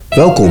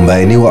Welkom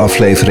bij een nieuwe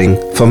aflevering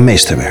van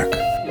Meesterwerk.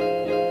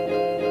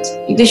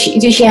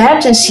 Dus je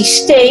hebt een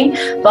systeem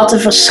wat de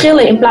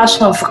verschillen in plaats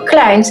van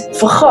verkleint,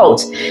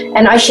 vergroot.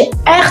 En als je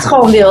echt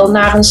gewoon wil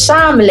naar een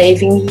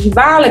samenleving die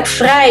waarlijk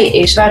vrij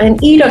is,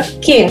 waarin ieder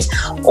kind,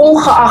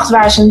 ongeacht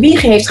waar zijn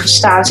wieg heeft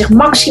gestaan, zich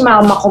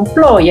maximaal mag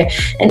ontplooien.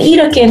 En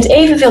ieder kind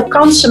evenveel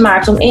kansen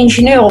maakt om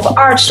ingenieur of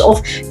arts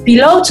of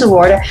piloot te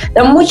worden,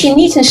 dan moet je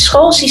niet een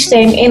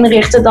schoolsysteem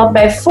inrichten dat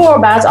bij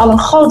voorbaat al een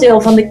groot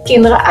deel van de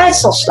kinderen uit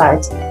zal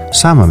sluiten.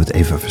 Samen met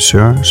Eva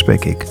Vasseur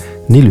spreek ik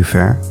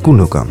Niloufer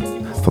Koundogan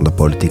van de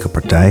politieke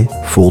partij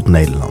Volt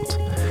Nederland.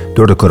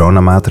 Door de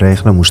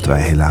coronamaatregelen moesten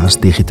wij helaas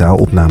digitaal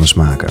opnames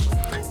maken.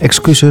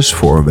 Excuses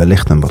voor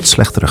wellicht een wat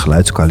slechtere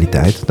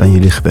geluidskwaliteit dan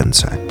jullie gewend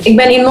zijn. Ik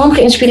ben enorm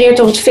geïnspireerd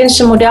door het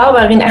Finse model,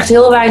 waarin echt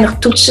heel weinig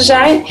toetsen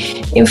zijn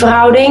in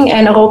verhouding.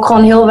 En er ook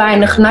gewoon heel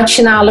weinig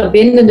nationale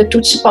bindende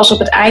toetsen pas op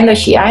het einde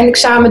als je je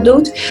eindexamen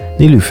doet.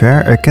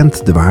 Niloufer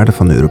erkent de waarde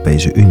van de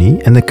Europese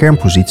Unie en de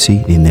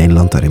kernpositie die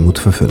Nederland daarin moet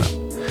vervullen.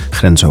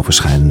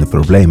 Grensoverschrijdende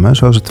problemen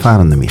zoals het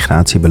falende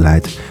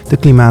migratiebeleid, de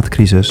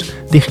klimaatcrisis,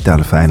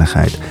 digitale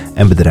veiligheid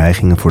en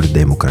bedreigingen voor de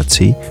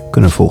democratie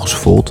kunnen volgens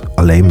Volt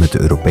alleen met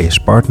de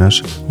Europese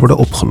partners worden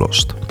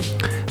opgelost.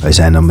 Wij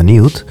zijn dan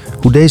benieuwd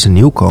hoe deze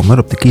nieuwkomer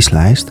op de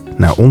kieslijst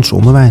naar ons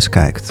onderwijs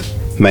kijkt.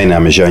 Mijn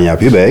naam is Jan-Jaap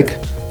Hubeek.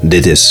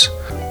 Dit is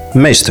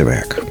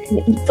Meesterwerk.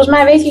 Volgens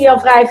mij weten jullie al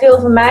vrij veel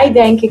van mij,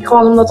 denk ik.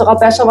 Gewoon omdat er al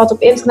best wel wat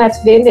op internet te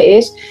vinden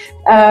is.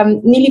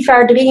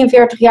 Niloufer,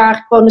 43 jaar,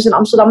 ik woon dus in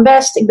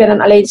Amsterdam-West. Ik ben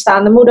een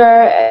alleenstaande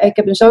moeder. Ik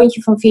heb een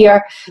zoontje van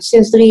 4.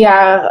 Sinds 3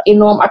 jaar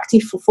enorm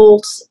actief voor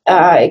Volt.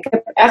 Ik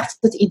heb echt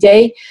het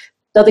idee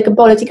dat ik een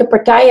politieke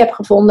partij heb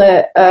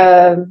gevonden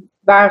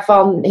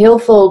waarvan heel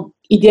veel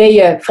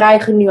ideeën vrij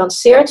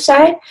genuanceerd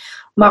zijn.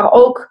 Maar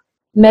ook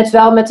met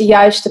de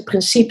juiste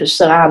principes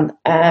eraan.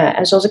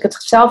 En zoals ik het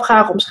zelf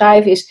graag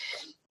omschrijf is,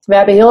 we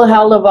hebben heel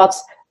helder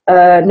wat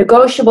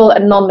negotiable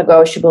en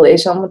non-negotiable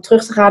is. Om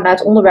terug te gaan naar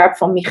het onderwerp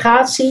van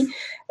migratie.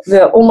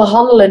 We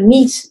onderhandelen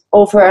niet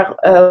over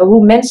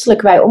hoe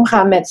menselijk wij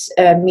omgaan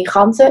met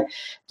migranten.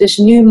 Dus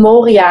nu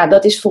Moria,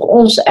 dat is voor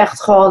ons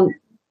echt gewoon,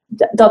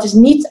 dat is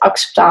niet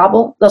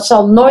acceptabel. Dat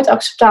zal nooit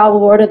acceptabel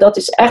worden. Dat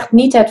is echt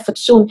niet het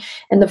fatsoen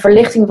en de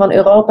verlichting van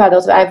Europa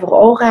dat wij voor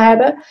ogen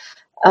hebben.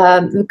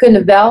 We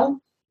kunnen wel,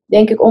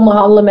 denk ik,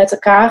 onderhandelen met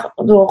elkaar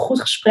door een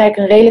goed gesprek,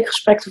 een redelijk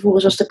gesprek te voeren,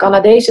 zoals de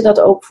Canadezen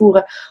dat ook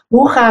voeren.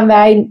 Hoe gaan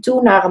wij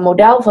toe naar een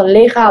model van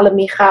legale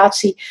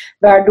migratie,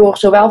 waardoor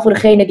zowel voor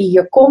degene die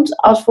hier komt,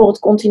 als voor het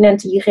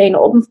continent die diegene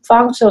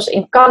opvangt, zoals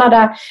in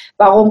Canada,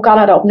 waarom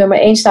Canada op nummer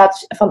 1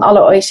 staat van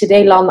alle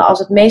OECD-landen als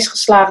het meest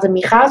geslaagde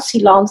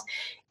migratieland,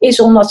 is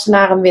omdat ze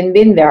naar een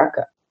win-win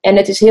werken. En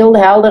het is heel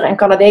helder en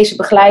Canadezen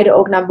begeleiden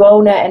ook naar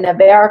wonen en naar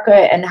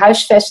werken en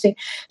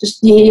huisvesting. Dus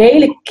die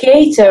hele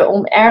keten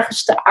om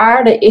ergens te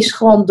aarden is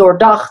gewoon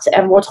doordacht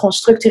en wordt gewoon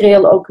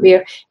structureel ook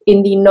weer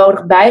indien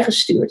nodig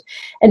bijgestuurd.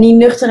 En die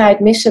nuchterheid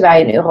missen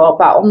wij in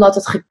Europa, omdat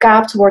het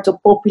gekaapt wordt door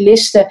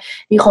populisten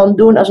die gewoon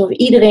doen alsof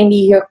iedereen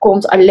die hier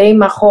komt alleen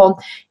maar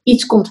gewoon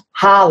iets komt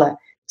halen.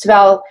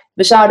 Terwijl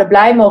we zouden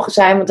blij mogen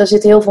zijn, want er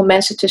zitten heel veel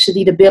mensen tussen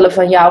die de billen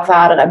van jouw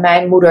vader en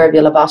mijn moeder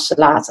willen wassen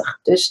later.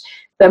 Dus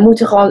we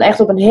moeten gewoon echt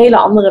op een hele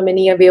andere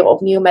manier weer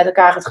opnieuw met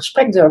elkaar het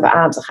gesprek durven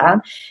aan te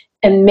gaan.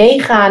 En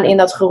meegaan in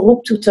dat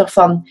geroeptoeter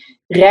van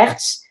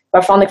rechts,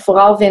 waarvan ik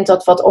vooral vind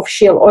dat wat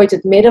officieel ooit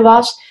het midden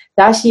was,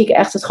 daar zie ik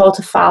echt het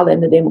grote falen in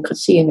de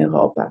democratie in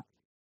Europa.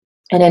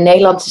 En in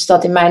Nederland is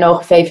dat in mijn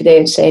ogen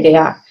VVD en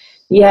CDA.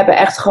 Die hebben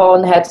echt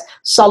gewoon het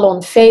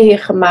salon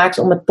veeg gemaakt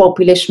om het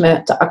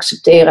populisme te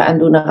accepteren en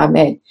doen eraan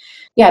mee.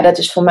 Ja, dat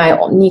is voor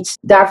mij niet,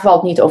 daar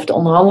valt niet over te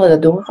onderhandelen,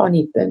 dat doen we gewoon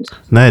niet, punt.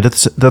 Nee,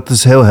 dat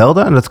is heel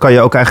helder en dat kan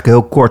je ook eigenlijk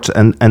heel kort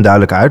en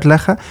duidelijk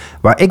uitleggen.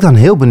 Waar ik dan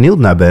heel benieuwd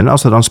naar ben,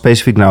 als we dan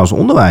specifiek naar ons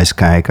onderwijs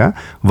kijken,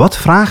 wat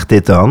vraagt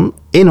dit dan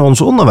in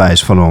ons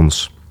onderwijs van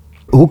ons?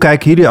 Hoe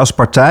kijken jullie als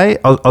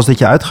partij, als dit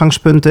je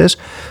uitgangspunt is,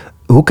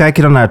 hoe kijk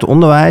je dan naar het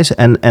onderwijs?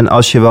 En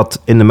als je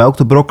wat in de melk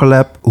te brokkelen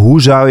hebt,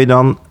 hoe zou je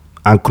dan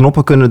aan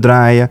knoppen kunnen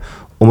draaien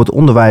om het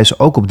onderwijs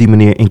ook op die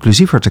manier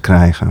inclusiever te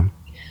krijgen?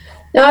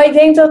 Nou,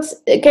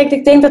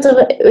 ik denk dat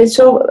er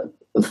zo,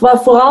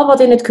 vooral wat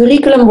in het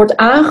curriculum wordt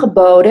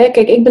aangeboden.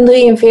 Kijk, ik ben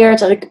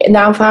 43 en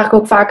daarom vraag ik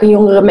ook vaak aan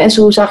jongere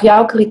mensen, hoe zag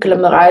jouw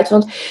curriculum eruit?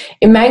 Want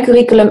in mijn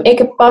curriculum, ik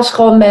heb pas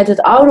gewoon met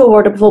het ouder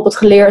worden bijvoorbeeld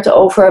geleerd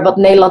over wat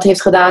Nederland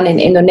heeft gedaan in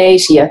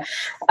Indonesië.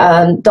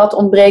 Dat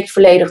ontbreekt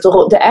volledig.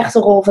 De echte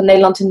rol van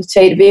Nederland in de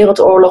Tweede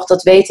Wereldoorlog,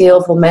 dat weten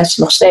heel veel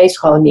mensen nog steeds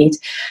gewoon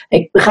niet.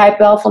 Ik begrijp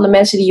wel van de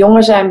mensen die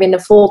jonger zijn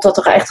binnen Volt dat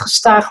er echt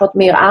gestaag wat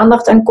meer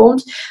aandacht aan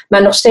komt.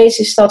 Maar nog steeds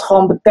is dat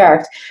gewoon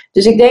beperkt.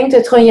 Dus ik denk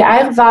dat gewoon je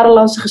eigen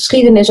vaderlandse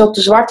geschiedenis, ook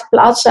de zwarte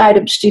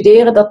bladzijde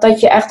bestuderen, dat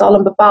je echt al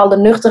een bepaalde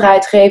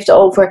nuchterheid geeft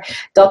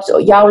over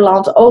dat jouw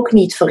land ook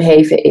niet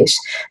verheven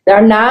is.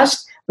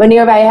 Daarnaast,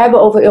 wanneer wij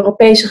hebben over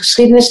Europese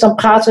geschiedenis, dan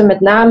praten we met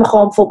name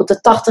gewoon bijvoorbeeld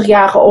de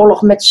 80-jarige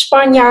oorlog met de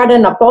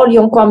Spanjaarden.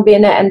 Napoleon kwam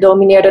binnen en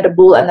domineerde de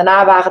boel. En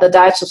daarna waren de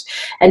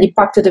Duitsers en die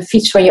pakten de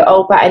fiets van je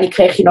opa en die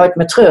kreeg je nooit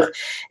meer terug.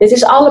 Dit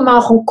is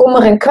allemaal gewoon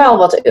kommer en kwel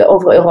wat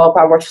over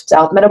Europa wordt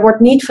verteld. Maar er wordt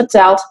niet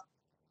verteld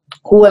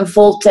hoe een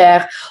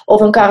Voltaire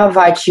of een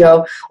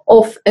Caravaggio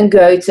of een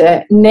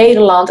Goethe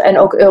Nederland en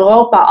ook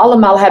Europa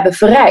allemaal hebben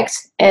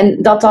verrijkt.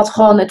 En dat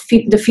gewoon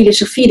de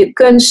filosofie, de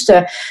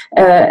kunsten,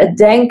 het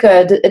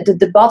denken, de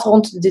debat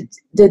rond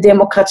de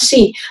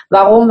democratie,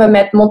 waarom we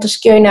met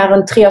Montesquieu naar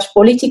een trias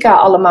politica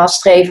allemaal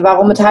streven,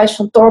 waarom het huis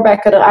van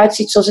Thorbecke eruit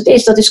ziet zoals het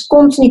is, dat is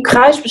continu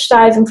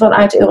kruisbestuiving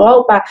vanuit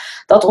Europa,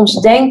 dat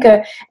ons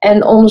denken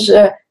en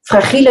onze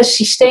fragiele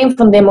systeem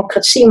van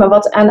democratie, maar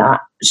wat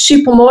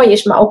supermooi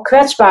is, maar ook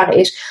kwetsbaar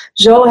is,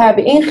 zo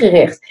hebben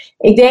ingericht.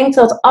 Ik denk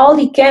dat al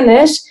die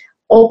kennis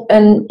op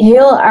een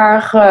heel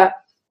erg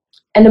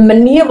en de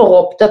manier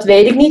waarop, dat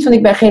weet ik niet, want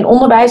ik ben geen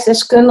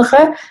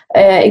onderwijsdeskundige.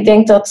 Ik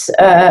denk dat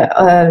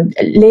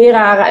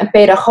leraren en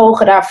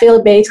pedagogen daar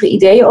veel betere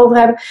ideeën over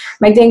hebben.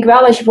 Maar ik denk wel,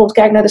 als je bijvoorbeeld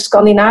kijkt naar de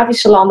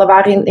Scandinavische landen,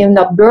 waarin in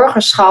dat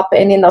burgerschap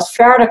en in dat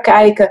verder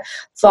kijken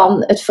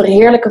van het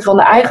verheerlijken van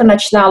de eigen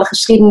nationale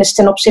geschiedenis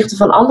ten opzichte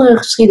van andere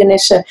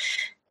geschiedenissen,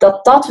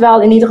 dat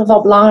wel in ieder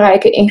geval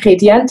belangrijke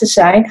ingrediënten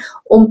zijn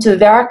om te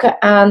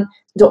werken aan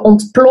de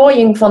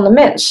ontplooiing van de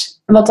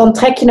mens. Want dan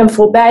trek je hem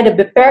voorbij de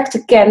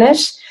beperkte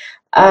kennis.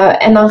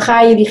 En dan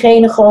ga je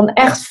diegene gewoon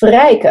echt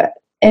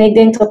verrijken. En ik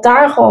denk dat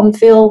daar gewoon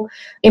veel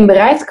in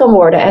bereikt kan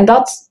worden. En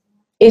dat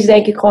is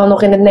denk ik gewoon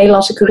nog in het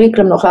Nederlandse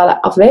curriculum nog wel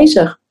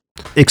afwezig.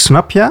 Ik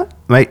snap je,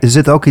 maar er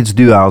zit ook iets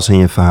duaals in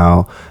je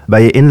verhaal.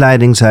 Bij je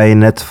inleiding zei je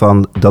net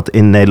van dat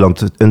in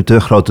Nederland een te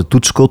grote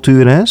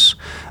toetscultuur is.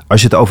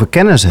 Als je het over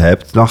kennis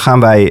hebt, dan gaan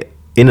wij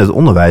in het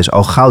onderwijs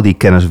al gauw die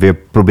kennis weer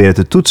proberen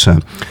te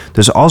toetsen.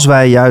 Dus als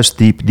wij juist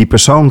die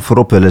persoon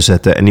voorop willen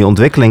zetten en die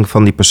ontwikkeling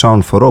van die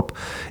persoon voorop,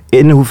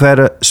 in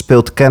hoeverre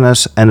speelt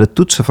kennis en het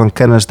toetsen van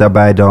kennis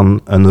daarbij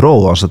dan een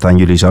rol als het aan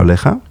jullie zou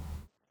liggen?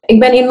 Ik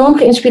ben enorm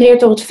geïnspireerd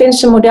door het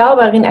Finse model,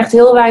 waarin echt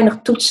heel weinig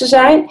toetsen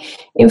zijn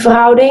in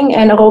verhouding.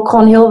 En er ook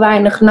gewoon heel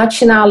weinig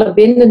nationale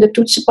bindende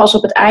toetsen pas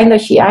op het eind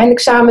dat je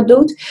eindexamen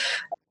doet.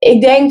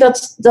 Ik denk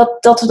dat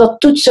we dat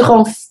toetsen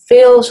gewoon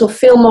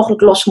zoveel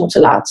mogelijk los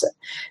moeten laten.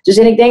 Dus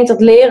en ik denk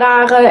dat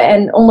leraren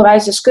en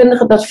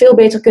onderwijsdeskundigen dat veel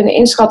beter kunnen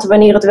inschatten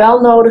wanneer het wel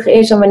nodig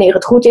is en wanneer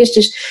het goed is.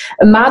 Dus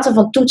een mate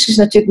van toetsen is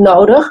natuurlijk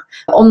nodig,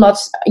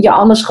 omdat je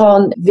anders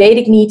gewoon, weet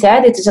ik niet,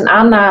 dit is een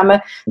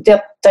aanname,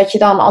 dat je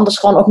dan anders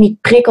gewoon ook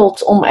niet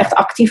prikkelt om echt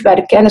actief bij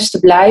de kennis te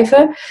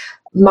blijven.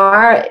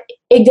 Maar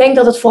ik denk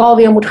dat het vooral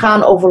weer moet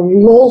gaan over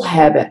lol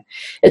hebben.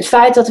 Het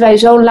feit dat wij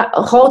zo'n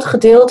groot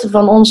gedeelte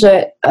van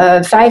onze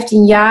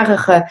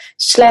 15-jarige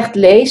slecht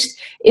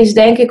leest, is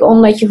denk ik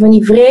omdat je van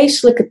die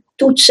vreselijke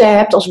toetsen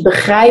hebt als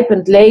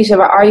begrijpend lezen,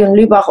 waar Arjen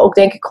Lubach ook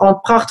denk ik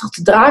gewoon prachtig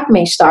de draak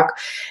mee stak.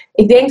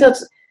 Ik denk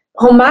dat,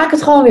 gewoon maak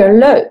het gewoon weer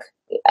leuk.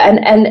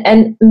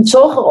 En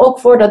zorg er ook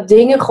voor dat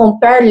dingen gewoon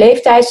per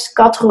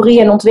leeftijdscategorie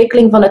en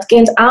ontwikkeling van het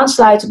kind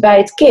aansluiten bij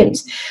het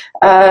kind.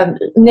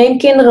 Neem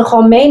kinderen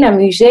gewoon mee naar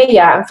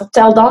musea en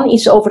vertel dan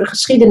iets over de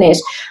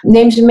geschiedenis.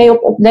 Neem ze mee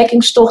op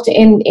ontdekkingstochten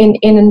in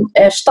een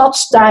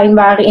stadstuin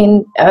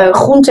waarin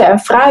groenten en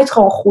fruit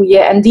gewoon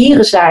groeien en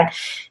dieren zijn.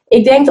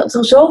 Ik denk dat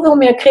er zoveel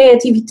meer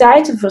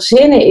creativiteit te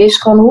verzinnen is,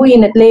 gewoon hoe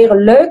je het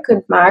leren leuk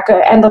kunt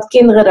maken en dat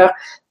kinderen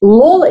er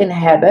lol in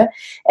hebben.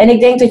 En ik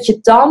denk dat je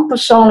dan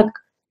persoonlijk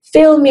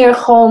veel meer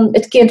gewoon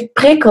het kind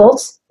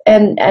prikkelt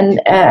en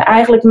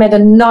eigenlijk met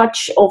een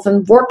nudge of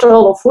een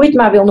wortel of hoe je het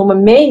maar wil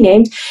noemen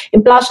meeneemt,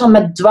 in plaats van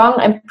met dwang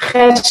en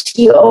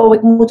pressie,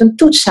 ik moet een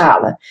toets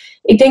halen.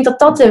 Ik denk dat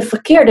dat de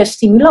verkeerde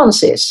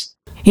stimulans is.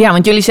 Ja,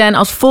 want jullie zijn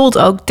als Volt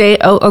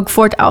ook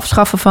voor het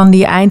afschaffen van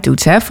die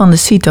eindtoets, van de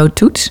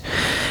CITO-toets.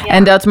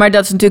 Ja. Maar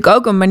dat is natuurlijk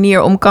ook een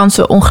manier om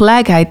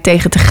kansenongelijkheid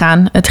tegen te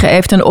gaan. Het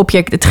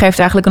geeft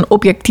eigenlijk een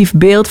objectief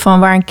beeld van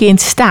waar een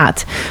kind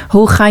staat.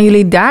 Hoe gaan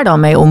jullie daar dan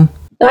mee om?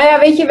 Nou ja,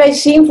 weet je, wij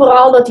zien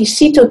vooral dat die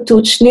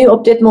CITO-toets nu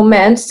op dit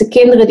moment de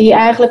kinderen die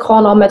eigenlijk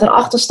gewoon al met een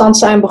achterstand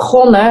zijn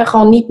begonnen,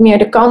 gewoon niet meer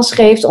de kans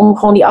geeft om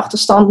gewoon die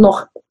achterstand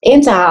nog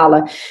in te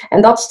halen.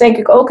 En dat is denk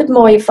ik ook het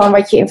mooie van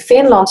wat je in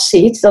Finland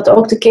ziet, dat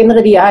ook de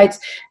kinderen die uit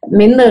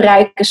minder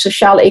rijke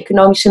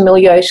sociaal-economische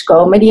milieus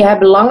komen, die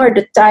hebben langer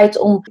de tijd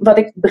om, wat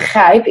ik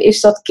begrijp,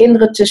 is dat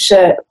kinderen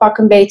tussen pak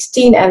een beetje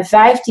 10 en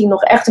 15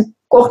 nog echt een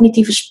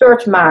cognitieve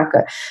spurt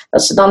maken.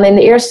 Dat ze dan in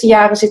de eerste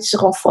jaren zitten ze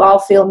gewoon vooral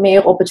veel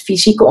meer op het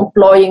fysieke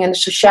ontplooiing en de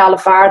sociale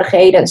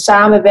vaardigheden en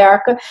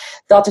samenwerken.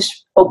 Dat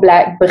is ook,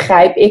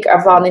 begrijp ik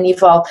ervan in ieder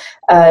geval,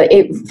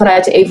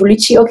 vanuit de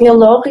evolutie ook heel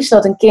logisch,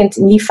 dat een kind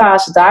in die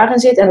fase daarin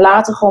zit en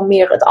later gewoon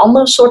meer het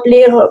andere soort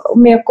leren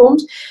meer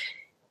komt.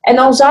 En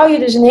dan zou je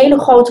dus een hele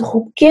grote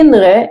groep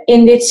kinderen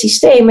in dit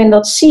systeem, en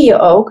dat zie je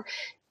ook,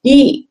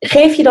 die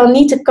geef je dan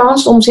niet de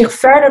kans om zich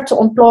verder te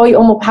ontplooien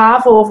om op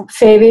HAVO of op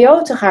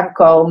VWO te gaan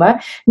komen.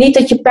 Niet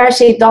dat je per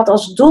se dat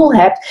als doel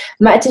hebt,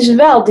 maar het is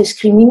wel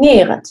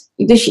discriminerend.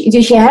 Dus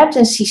je hebt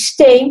een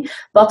systeem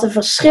wat de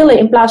verschillen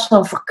in plaats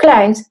van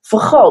verkleint,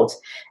 vergroot.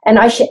 En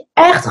als je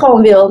echt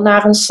gewoon wil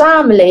naar een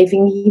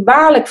samenleving die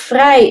waarlijk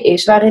vrij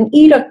is, waarin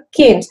ieder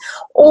kind,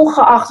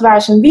 ongeacht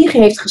waar zijn wieg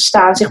heeft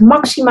gestaan, zich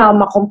maximaal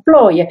mag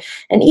ontplooien.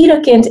 En ieder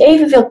kind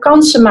evenveel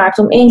kansen maakt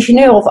om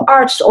ingenieur of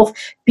arts of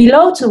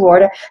piloot te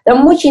worden,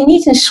 dan moet je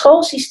niet een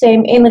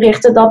schoolsysteem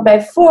inrichten dat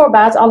bij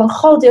voorbaat al een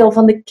groot deel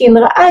van de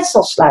kinderen uit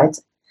zal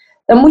sluiten.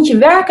 dan moet je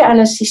werken aan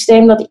een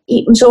systeem dat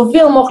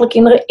zoveel mogelijk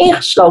kinderen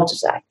ingesloten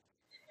zijn.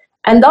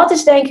 En dat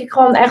is denk ik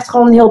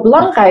gewoon heel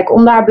belangrijk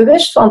om daar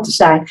bewust van te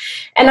zijn.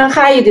 En dan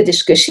ga je de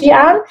discussie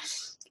aan.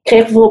 Ik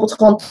kreeg bijvoorbeeld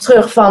gewoon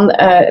terug van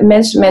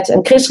mensen met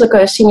een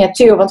christelijke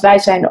signatuur, want wij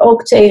zijn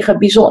ook tegen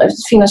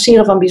het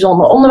financieren van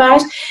bijzonder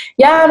onderwijs.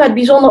 Ja, met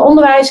bijzonder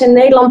onderwijs in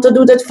Nederland, dat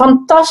doet het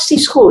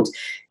fantastisch goed.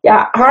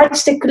 Ja,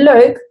 hartstikke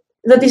leuk.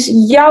 Dat is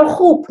jouw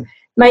groep.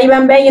 Maar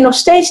dan ben je nog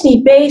steeds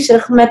niet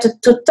bezig met de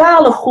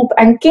totale groep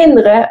aan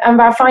kinderen. En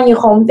waarvan je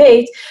gewoon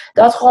weet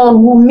dat gewoon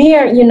hoe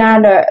meer je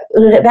naar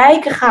de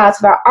wijken gaat,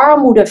 waar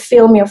armoede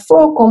veel meer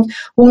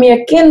voorkomt, hoe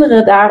meer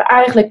kinderen daar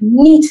eigenlijk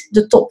niet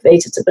de top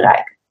weten te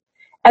bereiken.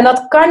 En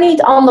dat kan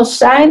niet anders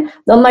zijn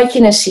dan dat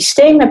je een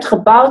systeem hebt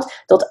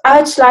gebouwd dat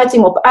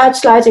uitsluiting op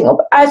uitsluiting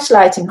op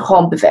uitsluiting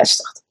gewoon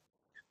bevestigt.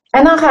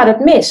 En dan gaat het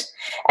mis.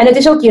 En het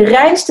is ook je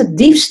reinste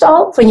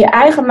diefstal van je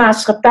eigen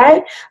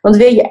maatschappij. Want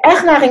wil je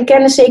echt naar een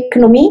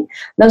kenniseconomie,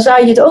 dan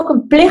zou je het ook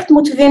een plicht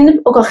moeten vinden.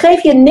 Ook al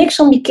geef je niks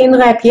om die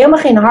kinderen, heb je helemaal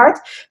geen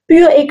hart.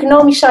 Puur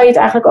economisch zou je het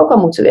eigenlijk ook al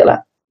moeten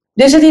willen.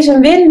 Dus het is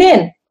een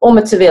win-win om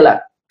het te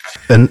willen.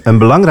 Een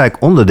belangrijk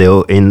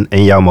onderdeel in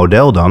jouw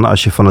model dan,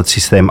 als je van het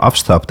systeem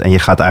afstapt en je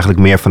gaat eigenlijk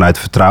meer vanuit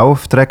vertrouwen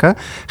vertrekken,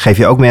 geef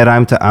je ook meer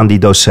ruimte aan die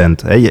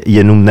docent.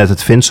 Je noemt net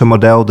het Finse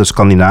model, de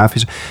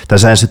Scandinavische. Daar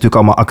zijn ze natuurlijk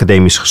allemaal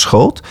academisch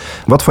geschoold.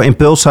 Wat voor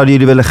impuls zouden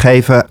jullie willen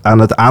geven aan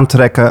het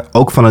aantrekken,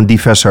 ook van een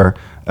diverser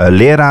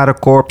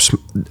lerarenkorps,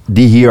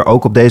 die hier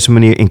ook op deze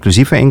manier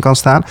inclusiever in kan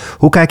staan?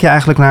 Hoe kijk je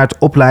eigenlijk naar het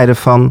opleiden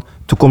van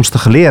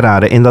toekomstige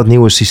leraren in dat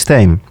nieuwe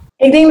systeem?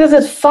 Ik denk dat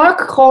het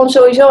vak gewoon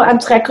sowieso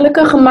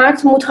aantrekkelijker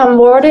gemaakt moet gaan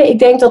worden. Ik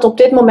denk dat op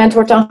dit moment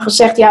wordt dan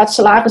gezegd, ja, het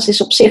salaris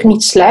is op zich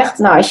niet slecht.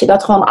 Nou, als je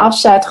dat gewoon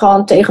afzet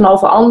gewoon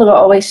tegenover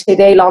andere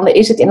OECD-landen,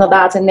 is het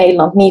inderdaad in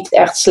Nederland niet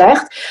echt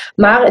slecht.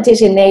 Maar het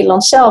is in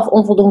Nederland zelf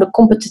onvoldoende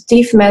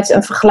competitief met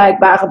een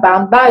vergelijkbare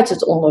baan buiten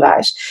het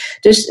onderwijs.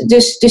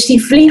 Dus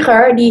die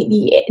vlieger,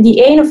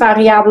 die ene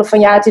variabele van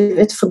ja,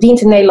 het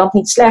verdient in Nederland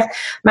niet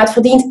slecht, maar het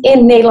verdient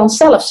in Nederland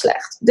zelf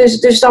slecht.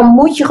 Dus dan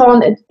moet je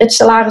gewoon het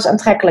salaris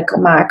aantrekkelijker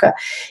maken.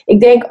 Ik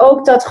denk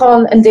ook dat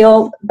gewoon een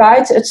deel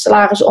buiten het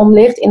salaris om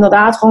ligt.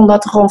 Inderdaad, gewoon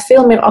dat er gewoon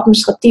veel meer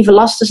administratieve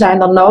lasten zijn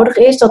dan nodig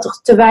is. Dat er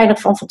te weinig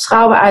van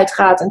vertrouwen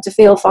uitgaat en te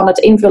veel van het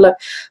invullen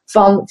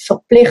van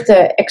verplichte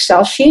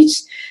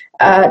Excel-sheets.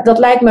 Dat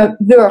lijkt me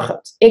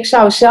wurgend. Ik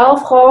zou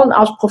zelf gewoon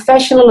als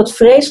professional het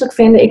vreselijk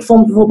vinden. Ik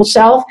vond bijvoorbeeld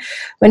zelf,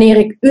 wanneer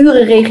ik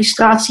uren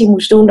registratie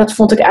moest doen, dat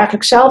vond ik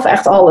eigenlijk zelf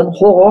echt al een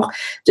horror.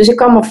 Dus ik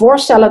kan me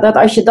voorstellen dat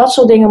als je dat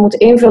soort dingen moet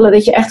invullen,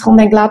 dat je echt gewoon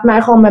denkt, laat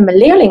mij gewoon met mijn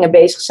leerlingen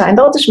bezig zijn.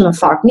 Dat is mijn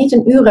vak, niet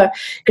een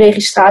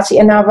urenregistratie.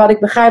 En nou, wat ik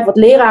begrijp, wat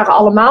leraren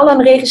allemaal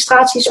aan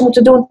registraties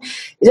moeten doen,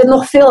 is het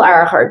nog veel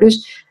erger.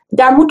 Dus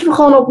daar moeten we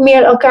gewoon ook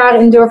meer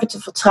elkaar in durven te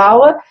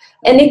vertrouwen.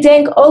 En ik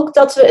denk ook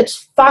dat we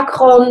het vak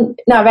gewoon,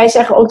 wij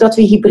zeggen ook dat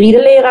we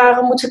hybride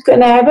leraren moeten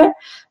kunnen hebben.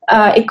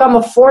 Ik kan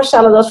me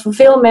voorstellen dat voor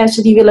veel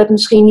mensen, die willen het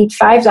misschien niet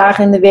 5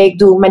 dagen in de week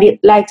doen, maar die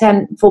lijkt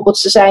hen, bijvoorbeeld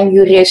ze zijn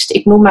jurist,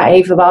 ik noem maar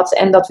even wat,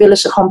 en dat willen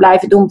ze gewoon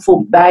blijven doen,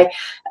 bijvoorbeeld bij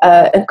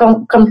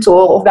een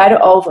kantoor of bij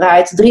de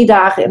overheid, 3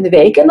 dagen in de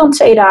week en dan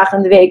 2 dagen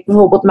in de week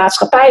bijvoorbeeld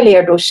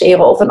maatschappijleer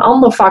doseren of een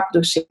ander vak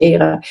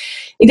doseren.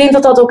 Ik denk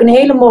dat dat ook een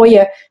hele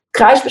mooie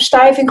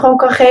kruisbestuiving gewoon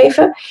kan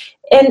geven.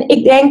 En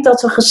ik denk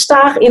dat we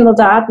gestaag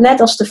inderdaad,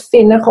 net als de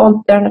Finnen,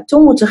 gewoon daar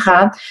naartoe moeten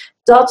gaan.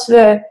 Dat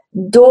we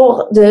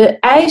door de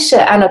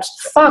eisen aan het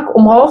vak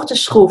omhoog te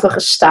schroeven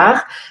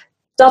gestaag,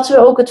 dat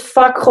we ook het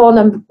vak gewoon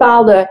een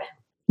bepaalde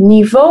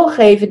niveau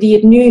geven die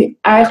het nu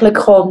eigenlijk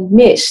gewoon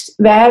mist.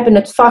 We hebben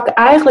het vak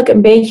eigenlijk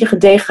een beetje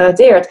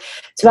gedegradeerd.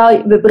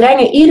 Terwijl we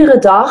brengen iedere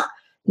dag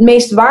het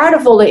meest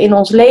waardevolle in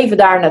ons leven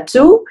daar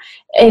naartoe,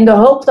 in de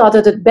hoop dat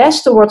het het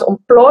beste wordt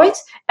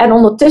ontplooid. En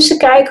ondertussen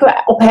kijken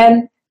we op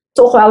hen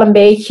toch wel een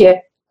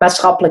beetje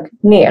maatschappelijk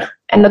neer.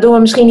 En dat doen we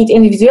misschien niet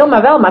individueel,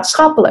 maar wel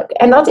maatschappelijk.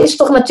 En dat is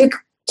toch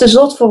natuurlijk te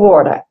zot voor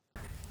woorden.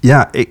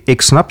 Ja,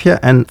 ik snap je.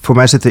 En voor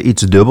mij zit er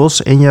iets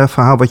dubbels in je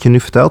verhaal wat je nu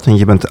vertelt. En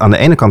je bent aan de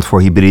ene kant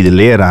voor hybride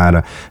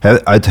leraren.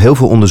 Uit heel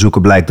veel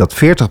onderzoeken blijkt dat 40%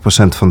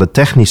 van de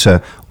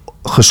technische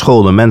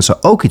geschoolde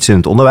mensen ook iets in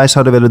het onderwijs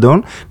zouden willen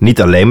doen.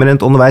 Niet alleen maar in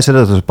het onderwijs.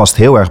 Dat past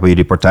heel erg bij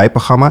jullie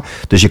partijprogramma.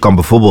 Dus je kan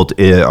bijvoorbeeld,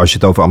 als je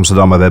het over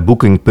Amsterdam, bij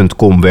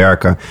Booking.com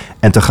werken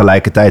en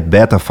tegelijkertijd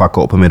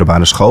beta-vakken op een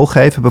middelbare school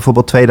geven.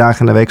 Bijvoorbeeld 2 dagen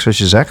in de week, zoals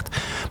je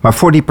zegt. Maar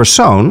voor die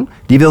persoon,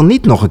 die wil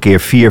niet nog een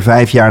keer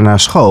 4-5 jaar naar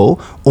school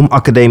om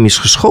academisch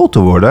geschoold te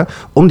worden,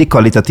 om die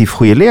kwalitatief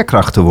goede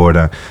leerkracht te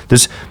worden.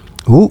 Dus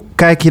hoe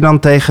kijk je dan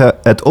tegen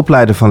het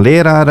opleiden van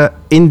leraren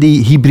in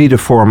die hybride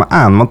vormen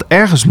aan? Want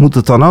ergens moet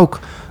het dan ook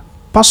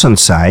passend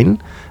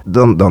zijn,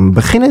 dan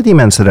beginnen die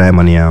mensen er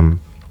helemaal niet aan.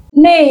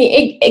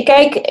 Nee,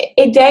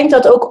 ik denk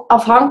dat ook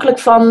afhankelijk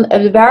van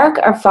de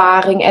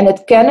werkervaring en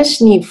het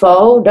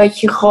kennisniveau, dat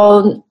je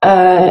gewoon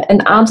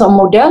een aantal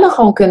modellen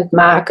gewoon kunt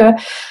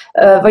maken.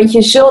 Want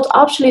je zult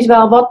absoluut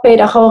wel wat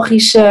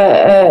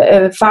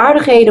pedagogische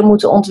vaardigheden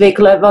moeten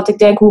ontwikkelen. Want ik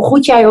denk, hoe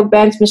goed jij ook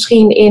bent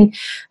misschien in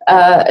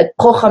het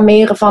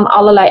programmeren van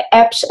allerlei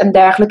apps en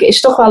dergelijke,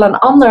 is toch wel een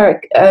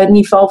ander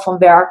niveau van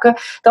werken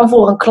dan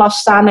voor een klas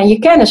staan en je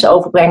kennis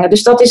overbrengen.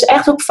 Dus dat is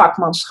echt ook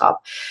vakmanschap.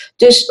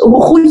 Dus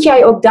hoe goed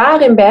jij ook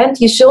daarin bent,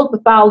 je zult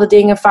bepaalde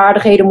dingen,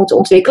 vaardigheden moeten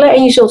ontwikkelen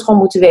en je zult gewoon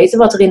moeten weten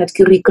wat er in het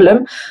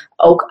curriculum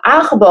ook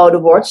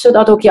aangeboden wordt,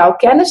 zodat ook jouw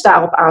kennis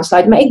daarop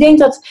aansluit. Maar ik denk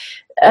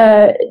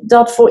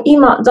dat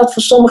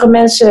voor sommige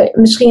mensen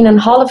misschien een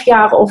half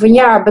jaar of een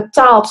jaar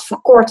betaald,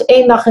 verkort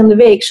 1 dag in de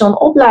week zo'n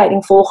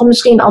opleiding volgen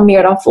misschien al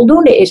meer dan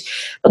voldoende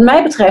is. Wat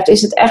mij betreft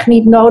is het echt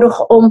niet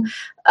nodig om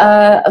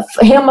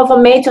helemaal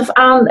van meet af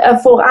aan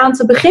vooraan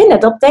te beginnen.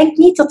 Dat denk ik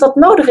niet dat dat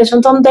nodig is.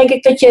 Want dan denk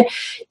ik dat je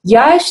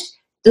juist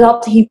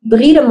dat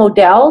hybride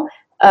model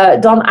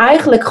dan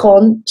eigenlijk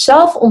gewoon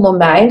zelf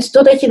ondermijnt,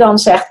 doordat je dan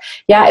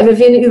zegt, ja, we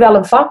vinden u wel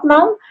een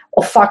vakman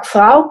of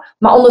vakvrouw,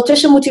 maar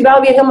ondertussen moet u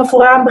wel weer helemaal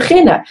vooraan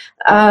beginnen.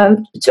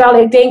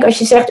 Terwijl ik denk, als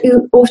je zegt,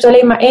 u hoeft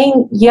alleen maar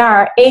 1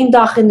 jaar, 1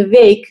 dag in de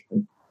week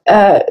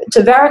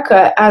te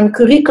werken aan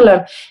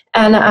curriculum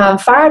en aan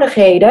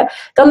vaardigheden,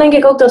 dan denk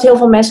ik ook dat heel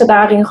veel mensen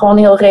daarin gewoon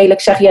heel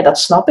redelijk zeggen, ja, dat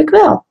snap ik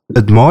wel.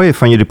 Het mooie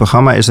van jullie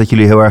programma is dat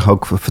jullie heel erg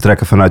ook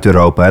vertrekken vanuit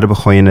Europa. Hè? Daar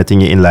begon je net in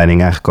je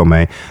inleiding eigenlijk al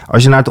mee.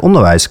 Als je naar het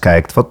onderwijs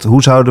kijkt,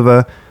 hoe zouden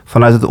we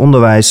vanuit het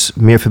onderwijs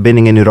meer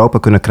verbinding in Europa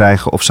kunnen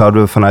krijgen? Of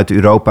zouden we vanuit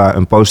Europa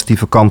een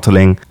positieve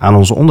kanteling aan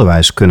ons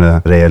onderwijs kunnen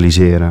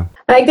realiseren?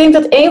 Nou, ik denk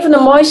dat een van de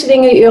mooiste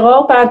dingen die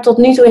Europa tot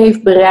nu toe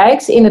heeft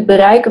bereikt in het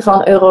bereiken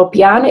van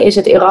Europeanen is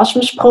het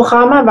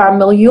Erasmus-programma, waar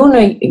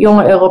miljoenen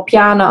jonge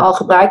Europeanen al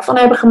gebruik van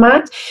hebben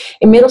gemaakt.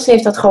 Inmiddels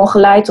heeft dat gewoon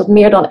geleid tot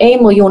meer dan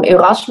 1 miljoen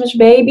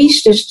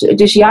Erasmus-baby's.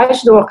 Dus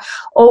juist door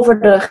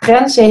over de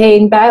grenzen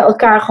heen bij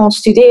elkaar gewoon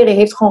studeren,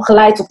 heeft gewoon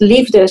geleid tot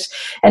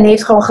liefdes en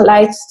heeft gewoon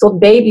geleid tot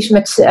baby's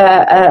met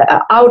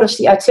ouders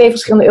die uit 2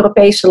 verschillende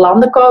Europese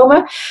landen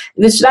komen.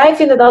 Dus wij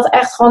vinden dat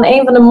echt gewoon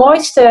een van de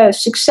mooiste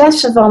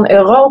successen van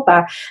Europa.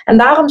 En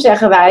daarom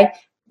zeggen wij,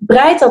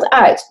 breid dat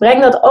uit.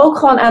 Breng dat ook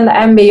gewoon aan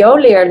de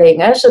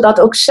mbo-leerlingen, zodat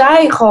ook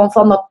zij gewoon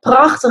van dat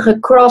prachtige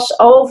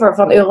crossover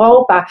van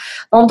Europa,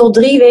 want door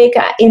 3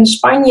 weken in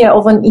Spanje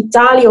of in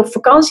Italië op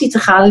vakantie te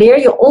gaan, leer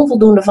je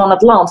onvoldoende van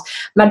het land.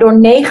 Maar door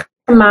 9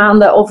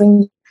 maanden of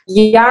een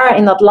jaar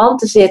in dat land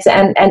te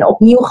zitten en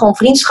opnieuw gewoon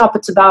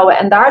vriendschappen te bouwen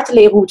en daar te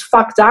leren hoe het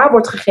vak daar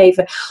wordt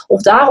gegeven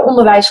of daar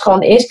onderwijs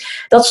gewoon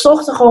is, dat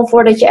zorgt er gewoon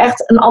voor dat je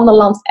echt een ander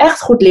land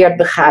echt goed leert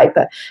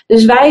begrijpen.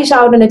 Dus wij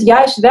zouden het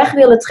juist weg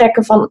willen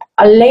trekken van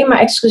alleen maar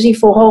exclusief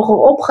voor hoger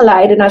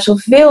opgeleiden naar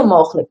zoveel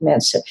mogelijk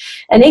mensen.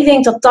 En ik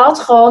denk dat dat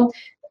gewoon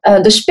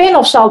de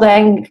spin-off zal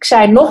denk ik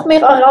zijn nog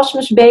meer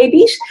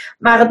Erasmus-baby's.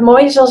 Maar het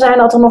mooie zal zijn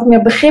dat er nog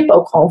meer begrip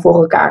ook gewoon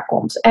voor elkaar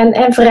komt.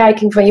 En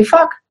verrijking van je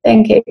vak,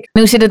 denk ik.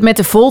 Hoe zit het met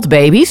de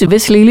Volt-baby's?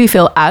 Wisselen jullie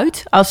veel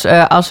uit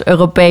als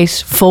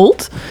Europees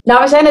Volt?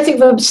 Nou,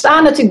 we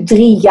bestaan natuurlijk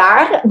 3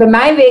 jaar. Bij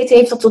mijn weten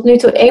heeft er tot nu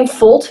toe 1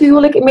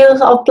 Volt-huwelijk inmiddels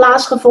al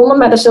plaatsgevonden.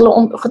 Maar er zullen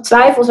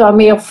ongetwijfeld wel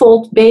meer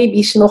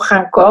Volt-baby's nog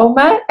gaan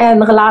komen.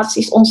 En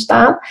relaties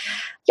ontstaan.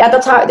 Ja,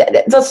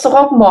 dat is toch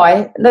ook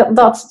mooi.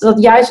 Dat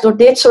juist door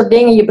dit soort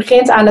dingen, je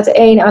begint aan het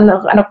een en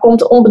er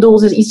komt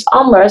onbedoeld iets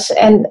anders.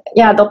 En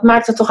ja, dat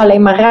maakt het toch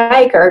alleen maar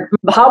rijker.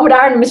 We houden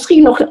daar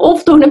misschien nog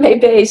onvoldoende mee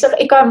bezig.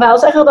 Ik kan wel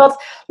zeggen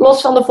dat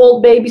los van de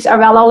Volt-baby's er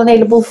wel al een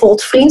heleboel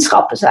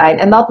Volt-vriendschappen zijn.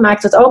 En dat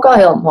maakt het ook al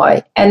heel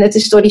mooi. En het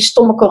is door die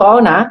stomme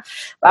corona,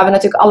 waar we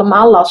natuurlijk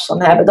allemaal last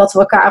van hebben, dat we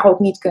elkaar ook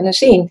niet kunnen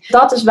zien.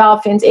 Dat is wel,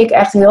 vind ik,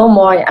 echt heel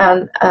mooi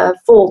aan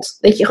Volt.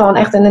 Dat je gewoon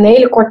echt in een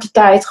hele korte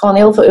tijd gewoon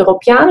heel veel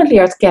Europeanen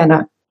leert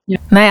kennen. Ja.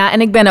 Nou ja,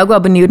 en ik ben ook wel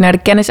benieuwd naar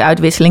de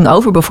kennisuitwisseling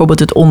over bijvoorbeeld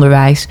het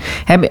onderwijs.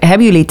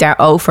 Hebben jullie het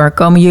daarover?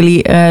 Komen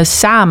jullie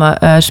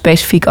samen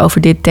specifiek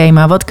over dit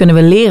thema? Wat kunnen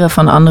we leren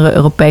van andere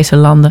Europese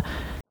landen?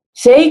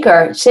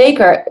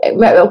 Zeker.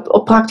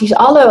 Op praktisch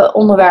alle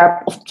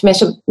onderwerpen, of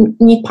tenminste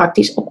niet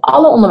praktisch, op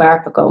alle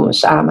onderwerpen komen we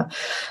samen.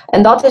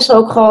 En dat is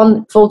ook gewoon,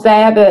 bijvoorbeeld wij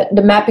hebben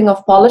de Mapping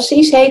of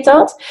Policies, heet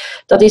dat.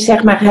 Dat is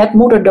zeg maar het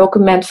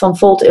moederdocument van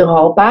Volt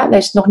Europa. Daar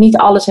is nog niet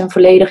alles in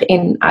volledig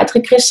in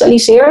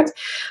uitgekristalliseerd.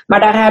 Maar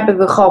daar hebben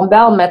we gewoon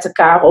wel met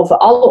elkaar over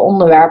alle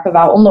onderwerpen,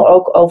 waaronder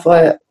ook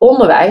over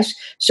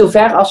onderwijs,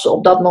 zover als we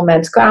op dat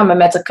moment kwamen,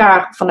 met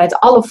elkaar vanuit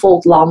alle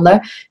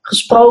Volt-landen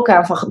gesproken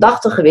en van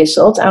gedachten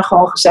gewisseld en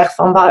gewoon gezegd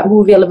van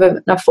hoe willen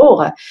we naar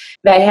voren.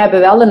 Wij hebben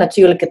wel een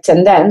natuurlijke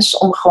tendens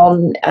om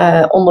gewoon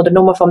onder de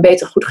noemer van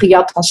beter goed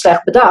gejat dan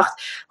slecht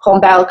bedacht, gewoon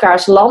bij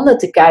elkaars landen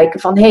te kijken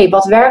van hey,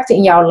 wat werkt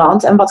in jouw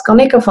land en wat kan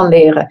ik ervan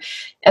leren?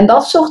 En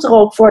dat zorgt er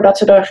ook voor dat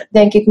we er,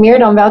 denk ik, meer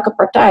dan welke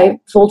partij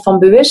bijvoorbeeld van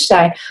bewust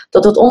zijn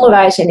dat het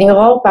onderwijs in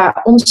Europa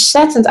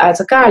ontzettend uit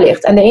elkaar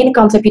ligt. Aan de ene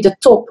kant heb je de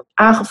top,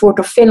 aangevoerd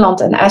door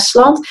Finland en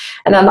Estland.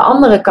 En aan de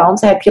andere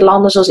kant heb je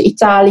landen zoals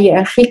Italië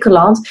en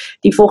Griekenland,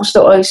 die volgens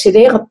de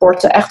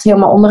OECD-rapporten echt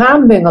helemaal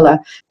onderaan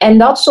bungelen. En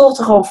dat zorgt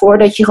er gewoon voor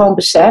dat je gewoon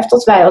beseft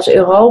dat wij als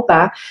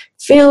Europa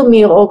veel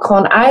meer ook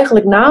gewoon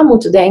eigenlijk na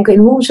moeten denken in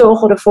hoe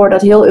zorgen we ervoor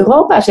dat heel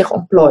Europa zich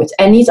ontplooit.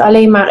 En niet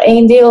alleen maar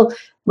één deel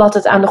wat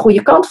het aan de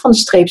goede kant van de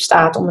streep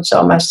staat, om het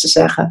zo maar eens te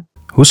zeggen.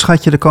 Hoe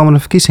schat je de komende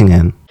verkiezingen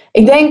in?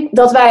 Ik denk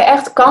dat wij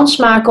echt kans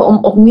maken om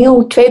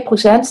opnieuw 2%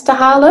 te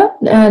halen.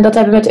 Dat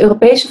hebben we met de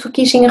Europese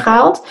verkiezingen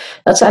gehaald.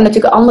 Dat zijn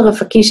natuurlijk andere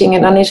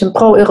verkiezingen. Dan is een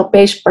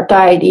pro-Europese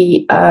partij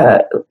die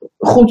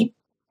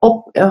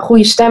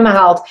goede stemmen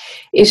haalt,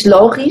 is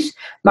logisch.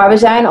 Maar we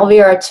zijn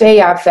alweer 2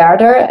 jaar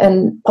verder.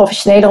 Een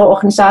professionelere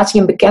organisatie,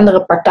 een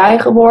bekendere partij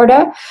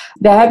geworden.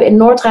 We hebben in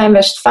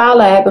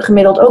Noord-Rijn-Westfalen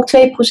gemiddeld ook 2%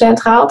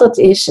 gehaald. Dat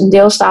is een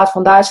deelstaat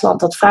van Duitsland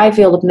dat vrij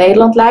veel op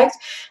Nederland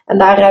lijkt. En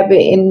daar hebben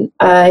we in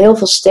heel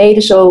veel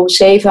steden zo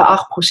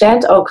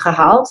 7-8% ook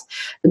gehaald.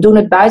 We doen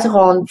het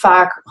buitengewoon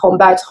vaak gewoon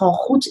buitengewoon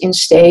goed in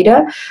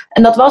steden.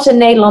 En dat was in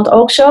Nederland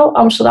ook zo.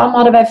 Amsterdam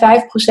hadden wij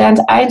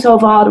 5%.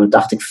 Eindhoven hadden we,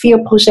 dacht ik,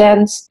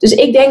 4%. Dus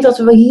ik denk dat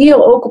we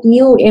hier ook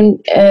opnieuw in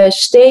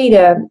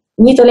steden,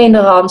 niet alleen de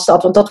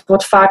Randstad, want dat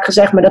wordt vaak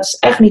gezegd, maar dat is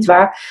echt niet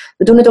waar.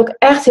 We doen het ook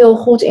echt heel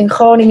goed in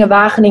Groningen,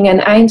 Wageningen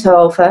en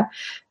Eindhoven.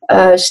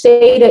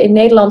 Steden in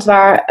Nederland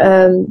waar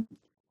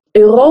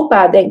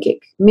Europa, denk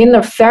ik,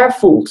 minder ver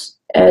voelt,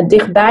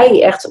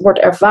 dichtbij echt wordt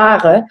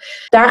ervaren.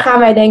 Daar gaan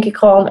wij, denk ik,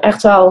 gewoon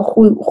echt wel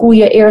een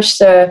goede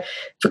eerste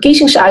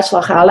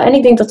verkiezingsuitslag halen. En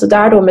ik denk dat we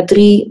daardoor met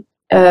 3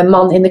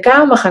 man in de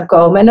Kamer gaan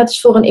komen. En dat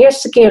is voor een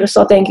eerste keer, is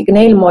dat denk ik een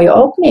hele mooie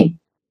opening.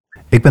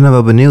 Ik ben er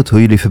wel benieuwd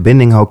hoe jullie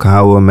verbinding ook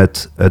houden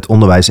met het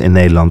onderwijs in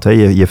Nederland.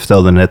 Je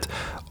vertelde net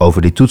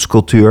over die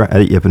toetscultuur.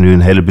 Je hebt nu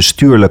een hele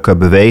bestuurlijke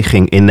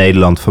beweging in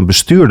Nederland van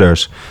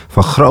bestuurders,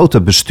 van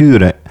grote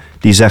besturen,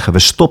 die zeggen we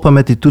stoppen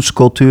met die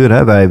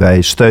toetscultuur.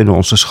 Wij steunen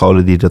onze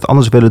scholen die dat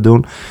anders willen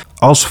doen.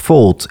 Als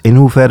Volt, in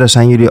hoeverre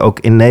zijn jullie ook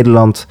in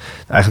Nederland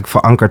eigenlijk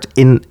verankerd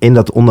in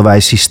dat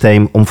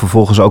onderwijssysteem om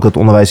vervolgens ook dat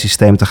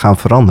onderwijssysteem te gaan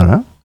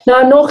veranderen?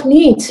 Nou, nog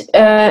niet.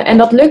 En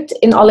dat lukt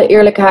in alle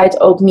eerlijkheid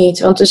ook niet.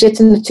 Want we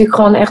zitten natuurlijk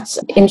gewoon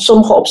echt, in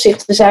sommige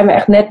opzichten zijn we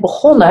echt net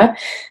begonnen.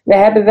 We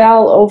hebben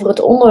wel over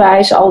het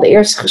onderwijs al de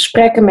eerste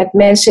gesprekken met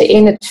mensen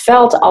in het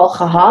veld al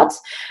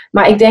gehad.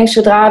 Maar ik denk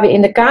zodra we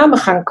in de Kamer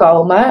gaan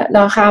komen,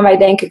 dan gaan wij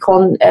denk ik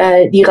gewoon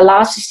die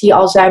relaties die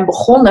al zijn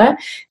begonnen,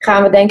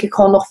 gaan we denk ik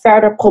gewoon nog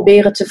verder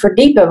proberen te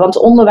verdiepen. Want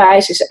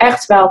onderwijs is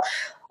echt wel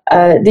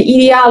de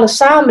ideale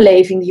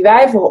samenleving die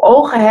wij voor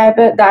ogen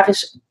hebben. Daar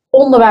is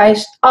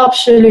onderwijs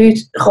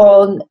absoluut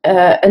gewoon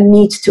een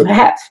need to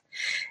have.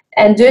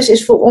 En dus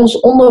is voor ons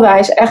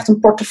onderwijs echt een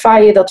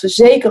portefeuille dat we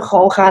zeker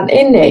gewoon gaan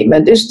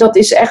innemen. Dus dat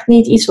is echt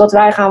niet iets wat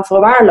wij gaan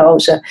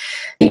verwaarlozen.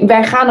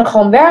 Wij gaan er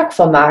gewoon werk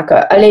van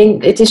maken.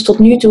 Alleen het is tot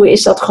nu toe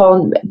is dat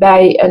gewoon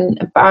bij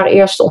een paar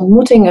eerste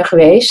ontmoetingen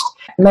geweest.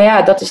 Maar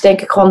ja, dat is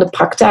denk ik gewoon de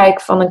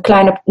praktijk van een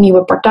kleine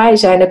nieuwe partij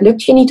zijn. Het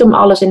lukt je niet om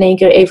alles in één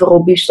keer even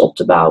robuust op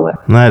te bouwen.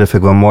 Nee, dat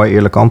vind ik wel een mooi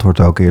eerlijk antwoord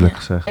ook, eerlijk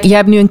gezegd. Je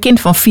hebt nu een kind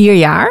van 4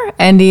 jaar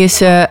en die is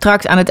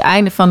straks aan het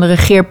einde van de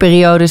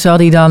regeerperiode zal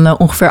die dan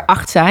ongeveer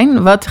 8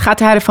 zijn. Wat gaat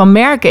hij ervan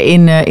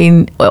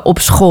merken op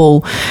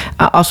school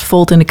als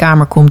Volt in de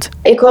Kamer komt?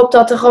 Ik hoop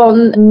dat er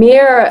gewoon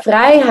meer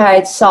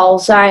vrijheid zal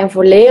zijn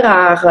voor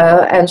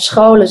leraren en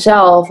scholen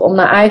zelf om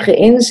naar eigen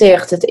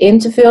inzicht het in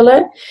te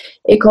vullen.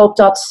 Ik hoop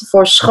dat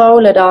voor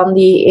scholen dan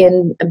die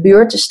in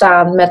buurten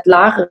staan met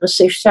lagere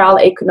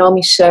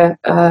sociaal-economische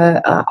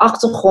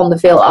achtergronden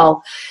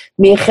veelal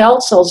meer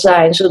geld zal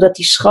zijn, zodat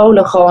die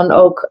scholen gewoon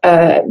ook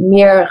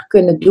meer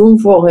kunnen doen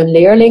voor hun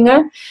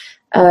leerlingen.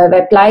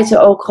 Wij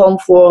pleiten ook gewoon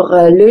voor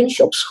lunch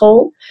op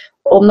school,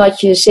 omdat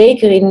je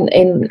zeker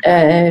in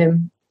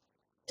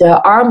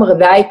de armere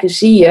wijken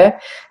zie je.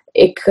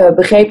 Ik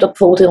begreep dat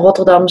bijvoorbeeld in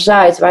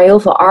Rotterdam-Zuid, waar heel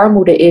veel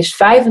armoede is, 25%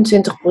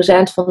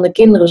 van de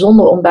kinderen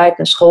zonder ontbijt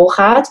naar school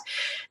gaat.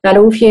 Nou,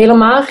 dan hoef je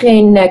helemaal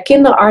geen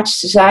kinderarts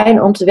te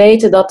zijn om te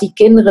weten dat die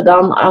kinderen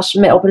dan als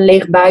ze op een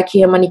leeg buikje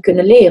helemaal niet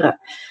kunnen leren.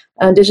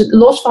 Dus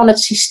los van het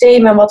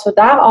systeem en wat we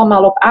daar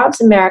allemaal op aan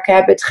te merken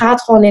hebben, het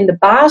gaat gewoon in de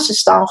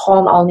basis dan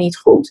gewoon al niet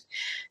goed.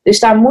 Dus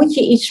daar moet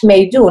je iets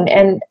mee doen.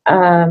 En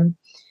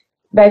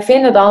wij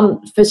vinden dan,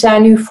 we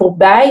zijn nu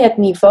voorbij het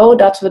niveau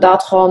dat we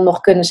dat gewoon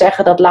nog kunnen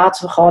zeggen, dat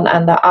laten we gewoon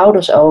aan de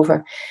ouders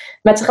over.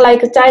 Maar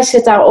tegelijkertijd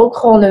zit daar ook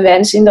gewoon een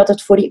wens in dat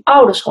het voor die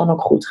ouders gewoon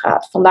ook goed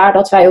gaat. Vandaar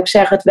dat wij ook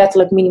zeggen het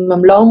wettelijk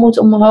minimumloon moet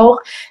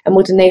omhoog. Er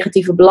moet een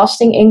negatieve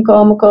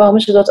belastinginkomen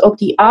komen, zodat ook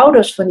die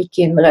ouders van die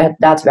kinderen het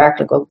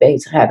daadwerkelijk ook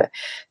beter hebben.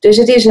 Dus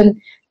het is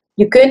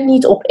je kunt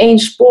niet op één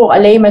spoor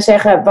alleen maar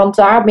zeggen, want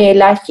daarmee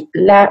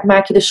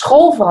maak je de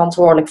school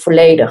verantwoordelijk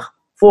volledig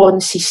voor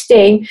een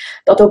systeem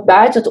dat ook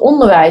buiten het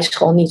onderwijs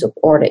gewoon niet op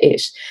orde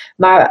is.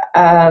 Maar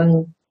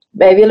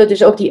wij willen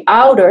dus ook die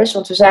ouders,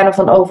 want we zijn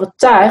ervan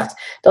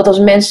overtuigd dat als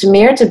mensen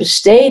meer te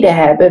besteden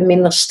hebben,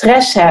 minder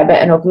stress hebben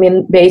en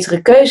ook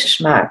betere keuzes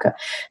maken.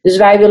 Dus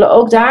wij willen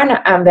ook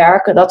daarna aan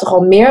werken dat er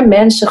gewoon meer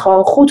mensen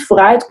gewoon goed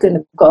vooruit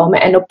kunnen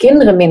komen en ook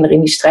kinderen minder in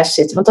die stress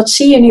zitten. Want dat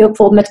zie je nu ook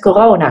bijvoorbeeld met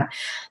corona.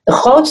 De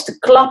grootste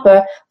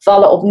klappen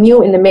vallen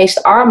opnieuw in de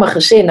meest arme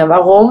gezinnen.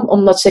 Waarom?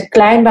 Omdat ze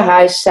klein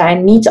behuisd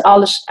zijn, niet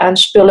alles aan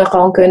spullen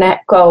gewoon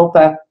kunnen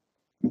kopen.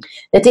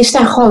 Het is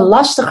daar gewoon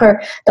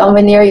lastiger dan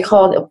wanneer je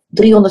gewoon op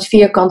 300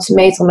 vierkante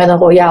meter met een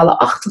royale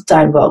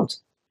achtertuin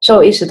woont. Zo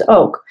is het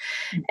ook.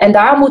 En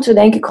daar moeten we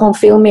denk ik gewoon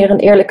veel meer een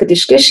eerlijke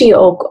discussie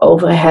ook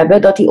over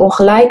hebben. Dat die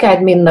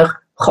ongelijkheid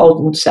minder groot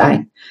moet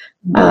zijn.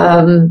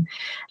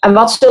 En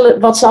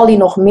wat zal die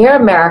nog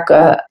meer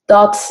merken?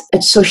 Dat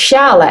het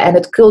sociale en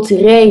het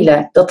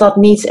culturele, dat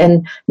niet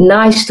een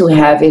nice to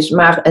have is,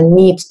 maar een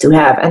need to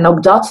have. En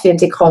ook dat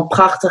vind ik gewoon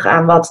prachtig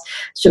aan wat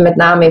ze met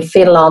name in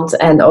Finland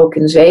en ook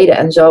in Zweden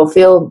en zo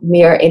veel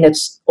meer in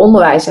het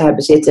onderwijs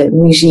hebben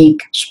zitten.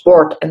 Muziek,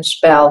 sport en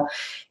spel.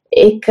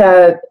 Ik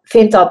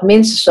vind dat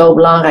minstens zo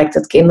belangrijk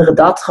dat kinderen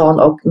dat gewoon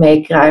ook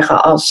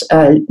meekrijgen als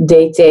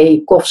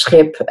DT,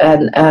 kofschip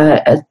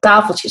en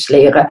tafeltjes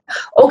leren.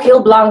 Ook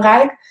heel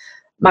belangrijk,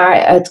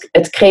 maar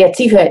het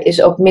creatieve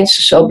is ook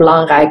minstens zo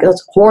belangrijk.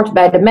 Dat hoort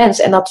bij de mens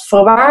en dat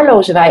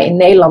verwaarlozen wij in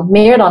Nederland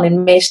meer dan in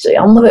de meeste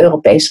andere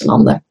Europese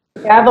landen.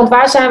 Ja, want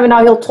waar zijn we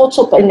nou heel trots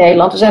op in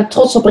Nederland? We zijn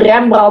trots op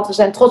Rembrandt, we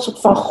zijn trots op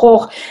Van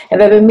Gogh. En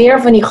we hebben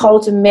meer van die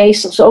grote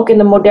meesters, ook in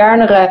de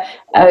modernere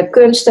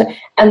kunsten.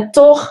 En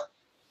toch,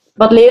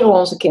 wat leren we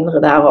onze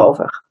kinderen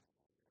daarover?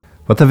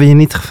 Wat hebben we je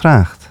niet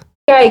gevraagd?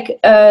 Kijk,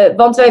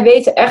 want wij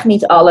weten echt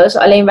niet alles.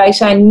 Alleen wij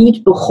zijn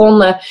niet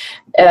begonnen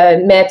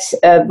met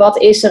wat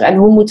is er en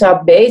hoe moet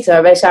dat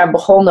beter. Wij zijn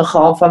begonnen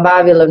gewoon van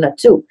waar willen we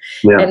naartoe.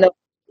 Ja. En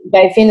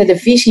wij vinden de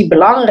visie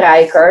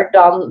belangrijker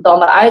dan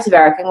de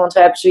uitwerking. Want we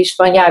hebben zoiets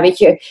van, ja, weet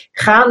je,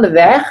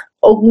 gaandeweg,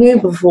 ook nu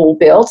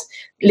bijvoorbeeld,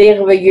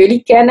 leren we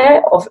jullie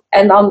kennen.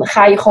 En dan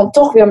ga je gewoon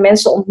toch weer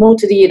mensen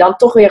ontmoeten die je dan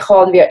toch weer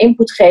gewoon weer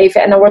input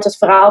geven. En dan wordt het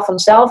verhaal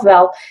vanzelf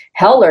wel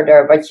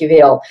helderder wat je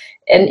wil.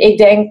 En ik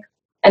denk,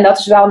 en dat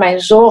is wel mijn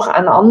zorg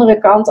aan de andere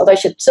kant, dat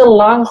als je te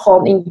lang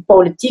gewoon in die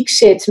politiek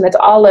zit met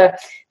alle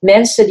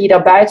mensen die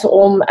daar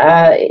buitenom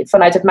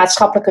vanuit het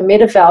maatschappelijke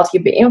middenveld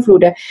je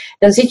beïnvloeden,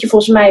 dan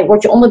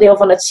word je onderdeel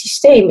van het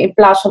systeem in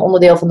plaats van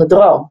onderdeel van de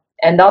droom.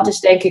 En dat is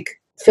denk ik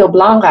veel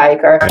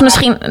belangrijker.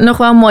 Misschien nog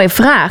wel een mooie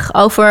vraag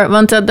over,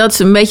 want dat is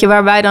een beetje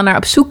waar wij dan naar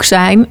op zoek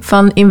zijn,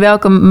 van in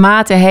welke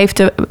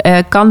mate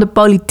kan de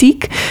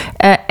politiek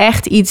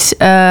echt iets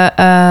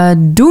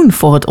doen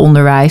voor het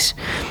onderwijs?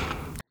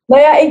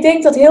 Nou ja, ik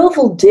denk dat heel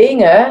veel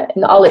dingen,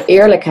 in alle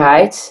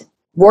eerlijkheid,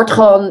 wordt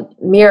gewoon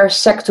meer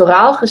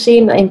sectoraal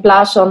gezien in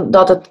plaats van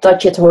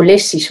dat je het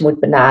holistisch moet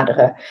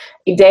benaderen.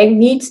 Ik denk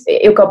niet,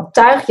 ik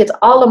optuig je het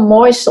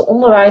allermooiste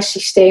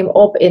onderwijssysteem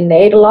op in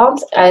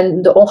Nederland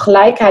en de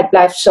ongelijkheid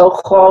blijft zo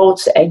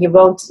groot en je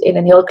woont in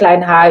een heel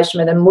klein huis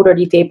met een moeder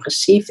die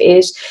depressief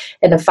is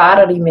en een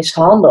vader die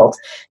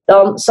mishandelt,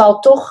 dan zal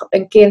toch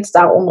een kind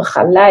daaronder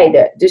gaan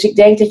lijden. Dus ik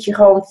denk dat je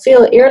gewoon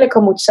veel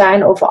eerlijker moet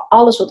zijn over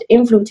alles wat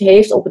invloed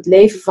heeft op het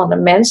leven van de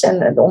mens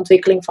en de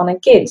ontwikkeling van een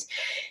kind.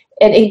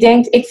 En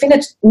ik vind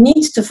het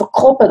niet te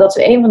verkroppen dat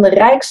we een van de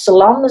rijkste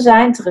landen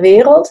zijn ter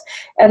wereld.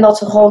 En dat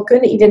we gewoon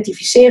kunnen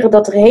identificeren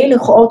dat er hele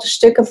grote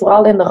stukken,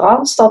 vooral in de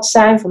Randstad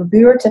zijn, van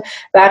buurten,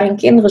 waarin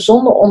kinderen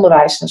zonder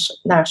onderwijs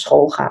naar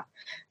school gaan.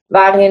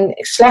 Waarin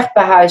slecht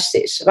behuisd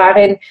is.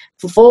 Waarin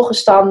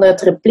vervolgens dan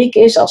het repliek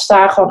is, als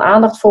daar gewoon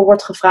aandacht voor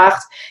wordt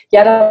gevraagd,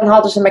 ja, dan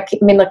hadden ze maar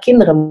minder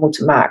kinderen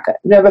moeten maken.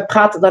 We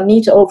praten dan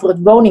niet over het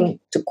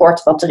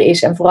woningtekort wat er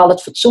is en vooral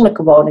het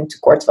fatsoenlijke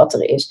woningtekort wat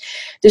er is.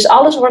 Dus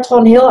alles wordt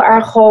gewoon heel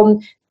erg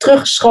gewoon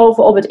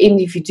teruggeschoven op het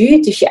individu.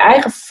 Het is je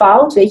eigen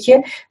fout, weet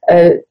je.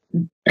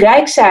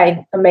 Rijk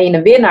zijn, dan ben je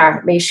een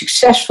winnaar, ben je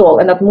succesvol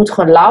en dat moet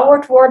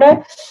gelauwerd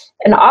worden.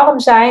 En arm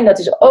zijn, dat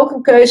is ook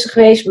een keuze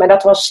geweest, maar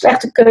dat was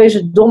slechte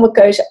keuze, domme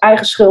keuze,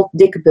 eigen schuld,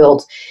 dikke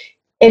bult.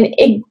 En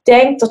ik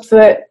denk dat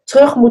we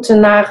terug moeten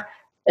naar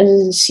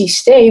een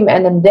systeem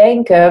en een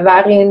denken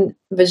waarin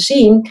we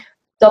zien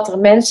dat er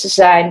mensen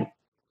zijn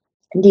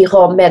die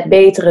gewoon met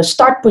betere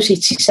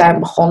startposities zijn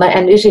begonnen.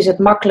 En dus is het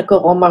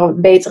makkelijker om er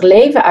een beter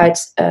leven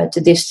uit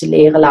te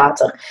distilleren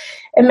later.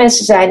 En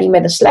mensen zijn die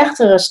met een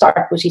slechtere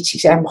startpositie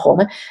zijn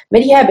begonnen.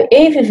 Maar die hebben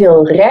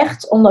evenveel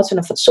recht, omdat we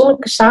een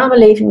fatsoenlijke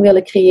samenleving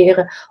willen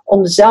creëren,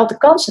 om dezelfde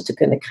kansen te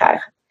kunnen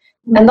krijgen.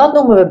 En dat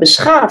noemen we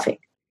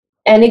beschaving.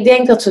 En ik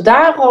denk dat we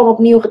daar gewoon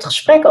opnieuw het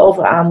gesprek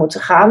over aan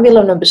moeten gaan.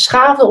 Willen we een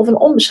beschaafde of een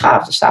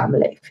onbeschaafde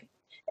samenleving?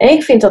 En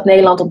ik vind dat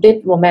Nederland op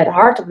dit moment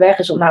hard op weg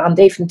is om naar een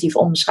definitief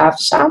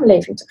onbeschaafde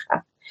samenleving te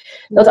gaan.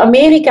 Dat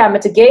Amerika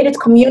met de gated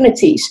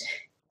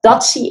communities,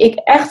 dat zie ik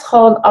echt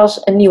gewoon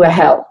als een nieuwe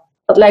hel.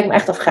 Dat lijkt me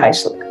echt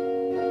afgrijselijk.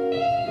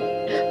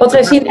 Want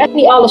wij zien echt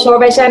niet alles hoor.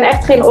 Wij zijn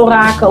echt geen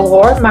orakel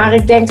hoor. Maar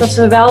ik denk dat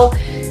we wel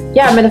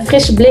met een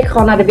frisse blik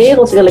gewoon naar de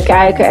wereld willen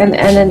kijken.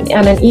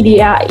 En een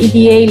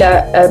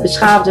ideële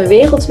beschaafde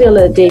wereld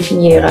willen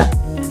definiëren.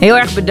 Heel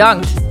erg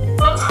bedankt.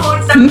 Tot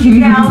goed,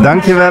 dankjewel.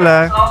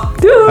 Dankjewel.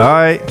 Doei.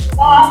 Hoi.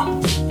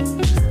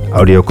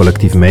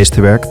 Audiocollectief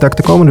Meesterwerk duikt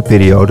de komende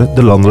periode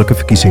de landelijke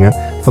verkiezingen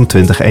van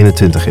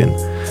 2021 in.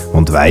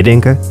 Want wij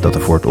denken dat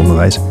er voor het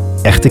onderwijs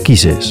echt te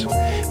kiezen is.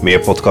 Meer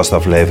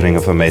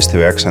podcastafleveringen van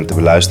Meesterwerk zijn te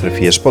beluisteren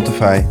via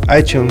Spotify,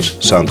 iTunes,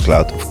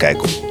 Soundcloud of kijk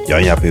op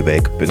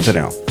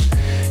janjapubeek.nl.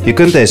 Je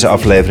kunt deze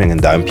aflevering een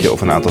duimpje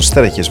of een aantal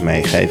sterretjes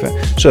meegeven,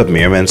 zodat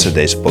meer mensen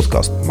deze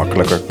podcast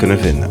makkelijker kunnen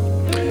vinden.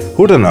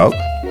 Hoe dan ook,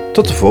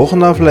 tot de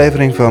volgende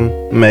aflevering van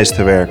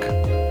Meesterwerk.